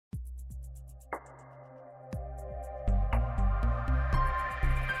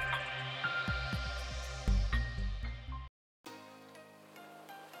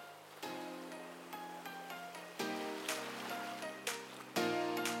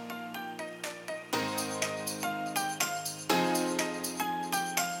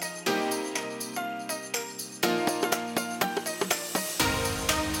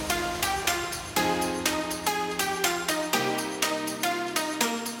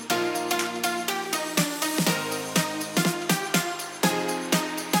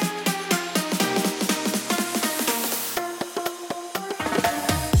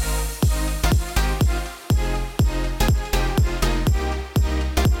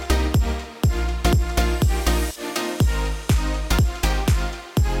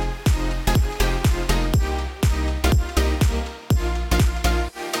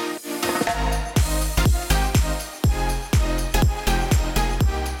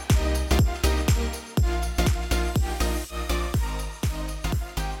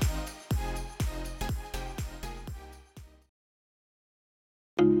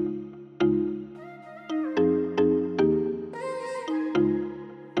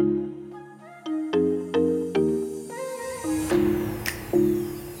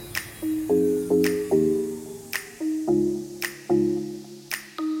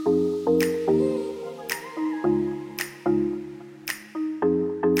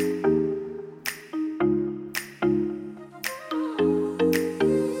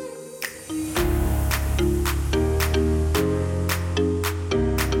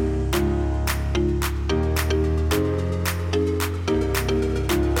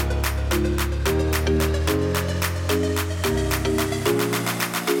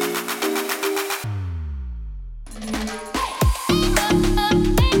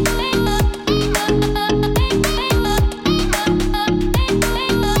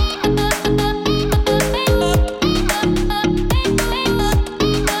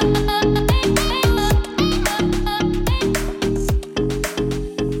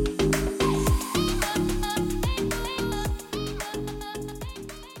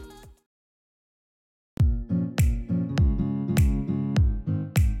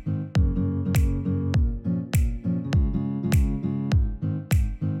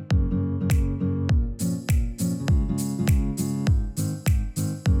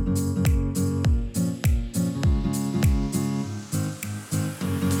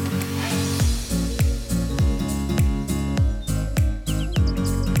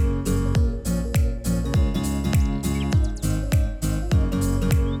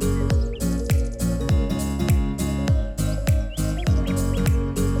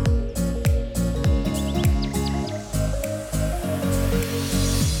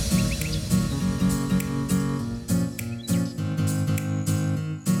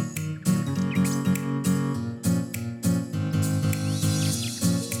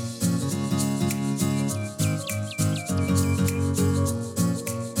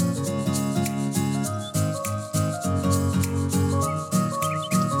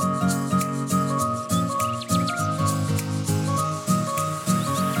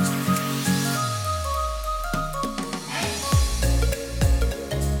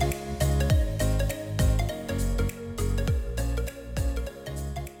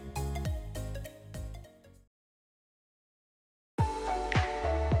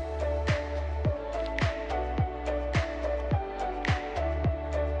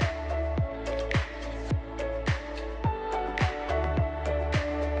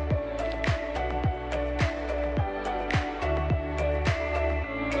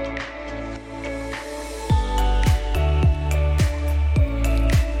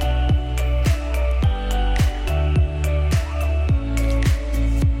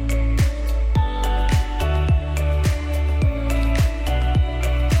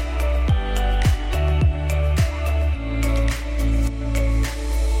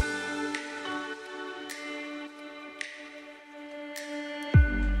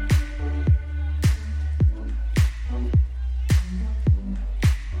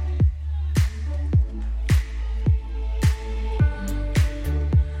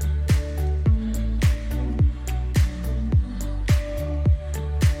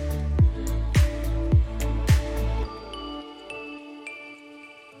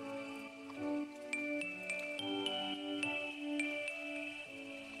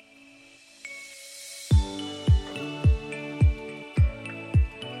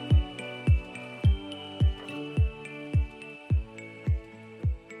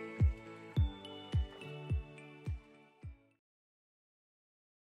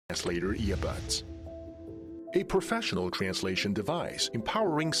translator earbuds. A professional translation device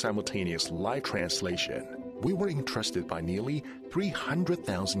empowering simultaneous live translation. We were entrusted by nearly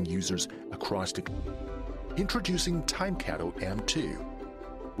 300,000 users across the globe. Introducing TimeCattle M2.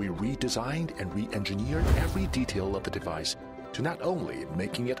 We redesigned and re-engineered every detail of the device to not only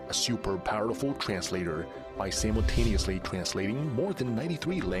making it a super powerful translator by simultaneously translating more than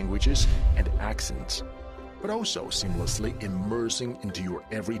 93 languages and accents, but also seamlessly immersing into your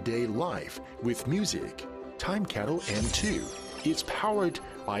everyday life with music. TimeCattle M2 is powered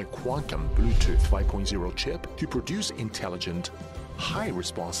by Quantum Bluetooth 5.0 chip to produce intelligent,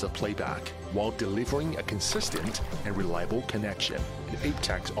 high-responsive playback while delivering a consistent and reliable connection. And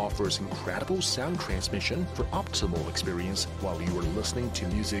Apex offers incredible sound transmission for optimal experience while you are listening to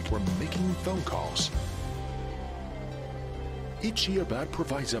music or making phone calls. Each earbud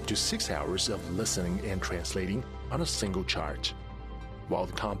provides up to 6 hours of listening and translating on a single charge, while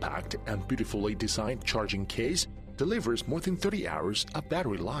the compact and beautifully designed charging case delivers more than 30 hours of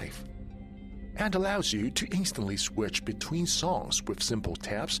battery life and allows you to instantly switch between songs with simple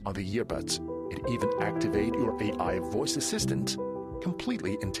taps on the earbuds and even activate your AI voice assistant,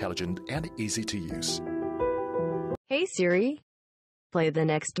 completely intelligent and easy to use. Hey Siri, play the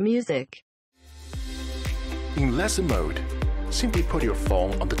next music. In lesson mode, simply put your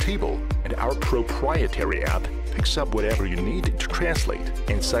phone on the table and our proprietary app picks up whatever you need to translate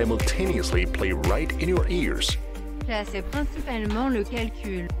and simultaneously play right in your ears. C'est principalement le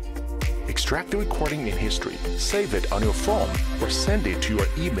calcul. Extract the recording in history, save it on your phone, or send it to your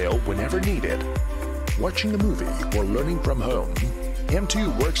email whenever needed. Watching a movie or learning from home,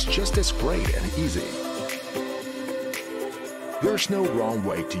 M2 works just as great and easy. There's no wrong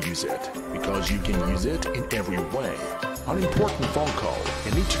way to use it, because you can use it in every way. On an important phone call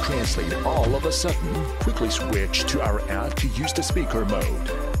and need to translate all of a sudden, quickly switch to our app to use the speaker mode.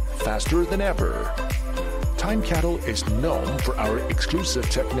 Faster than ever. TimeCattle is known for our exclusive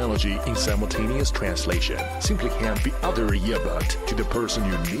technology in simultaneous translation. Simply hand the other earbud to the person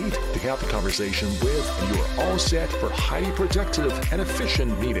you need to have the conversation with, and you are all set for a highly productive and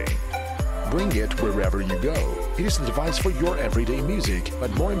efficient meeting. Bring it wherever you go. It is the device for your everyday music,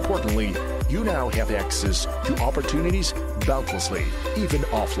 but more importantly, you now have access to opportunities boundlessly, even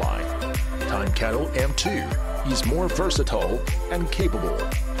offline. TimeCattle M2 is more versatile and capable.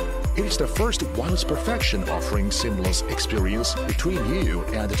 It is the first wireless perfection offering seamless experience between you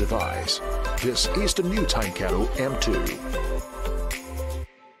and the device. This is the new TimeCattle M2.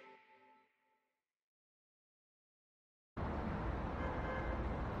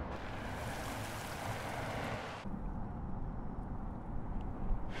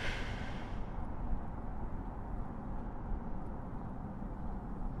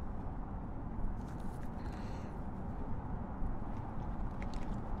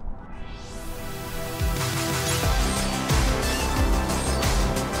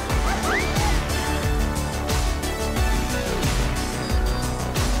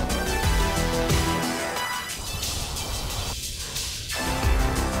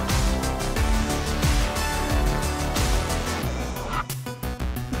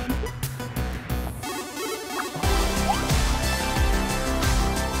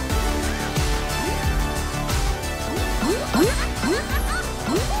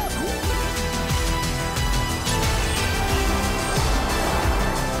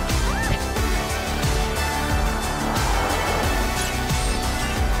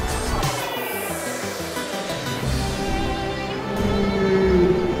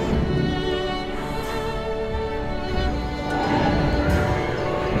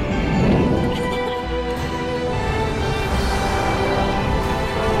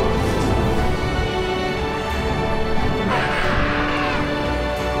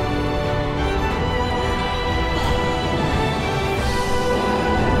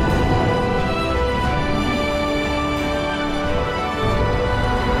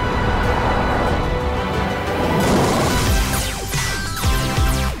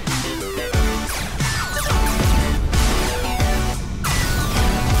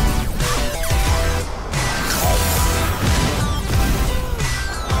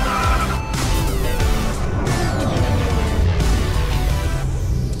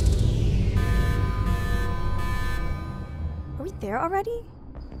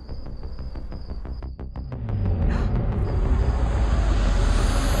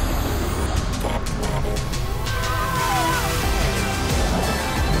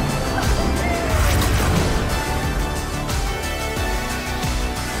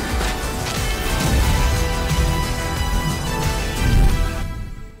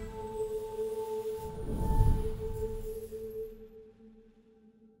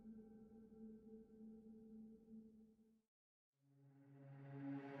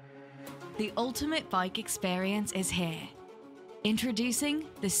 the ultimate bike experience is here. Introducing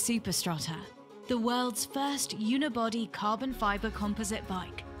the Superstrutter, the world's first unibody carbon fiber composite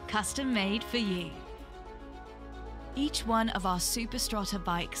bike, custom made for you. Each one of our Superstrutter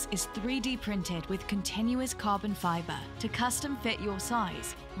bikes is 3D printed with continuous carbon fiber to custom fit your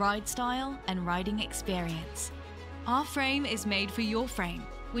size, ride style, and riding experience. Our frame is made for your frame,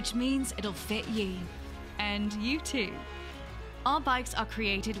 which means it'll fit you. And you too. Our bikes are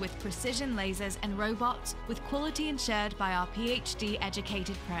created with precision lasers and robots with quality ensured by our PhD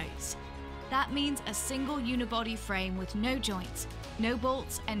educated pros. That means a single unibody frame with no joints, no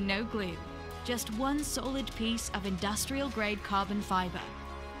bolts, and no glue. Just one solid piece of industrial-grade carbon fiber.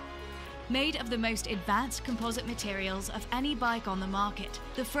 Made of the most advanced composite materials of any bike on the market,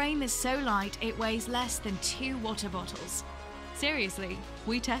 the frame is so light it weighs less than 2 water bottles. Seriously,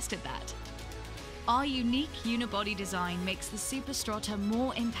 we tested that. Our unique unibody design makes the Superstrutter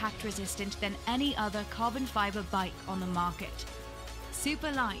more impact-resistant than any other carbon fiber bike on the market.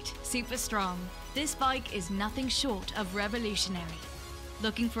 Super light, super strong, this bike is nothing short of revolutionary.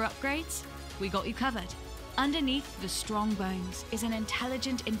 Looking for upgrades? We got you covered. Underneath the strong bones is an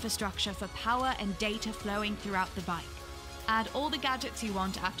intelligent infrastructure for power and data flowing throughout the bike. Add all the gadgets you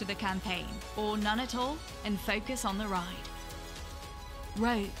want after the campaign, or none at all, and focus on the ride.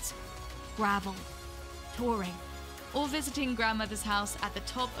 Roads, gravel, touring, or visiting grandmother's house at the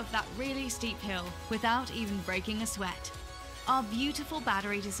top of that really steep hill without even breaking a sweat. Our beautiful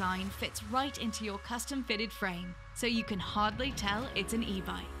battery design fits right into your custom-fitted frame, so you can hardly tell it's an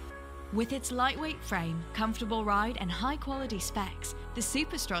e-bike. With its lightweight frame, comfortable ride, and high-quality specs, the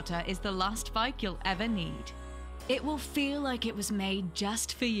Superstrutter is the last bike you'll ever need. It will feel like it was made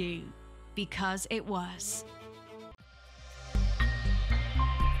just for you, because it was.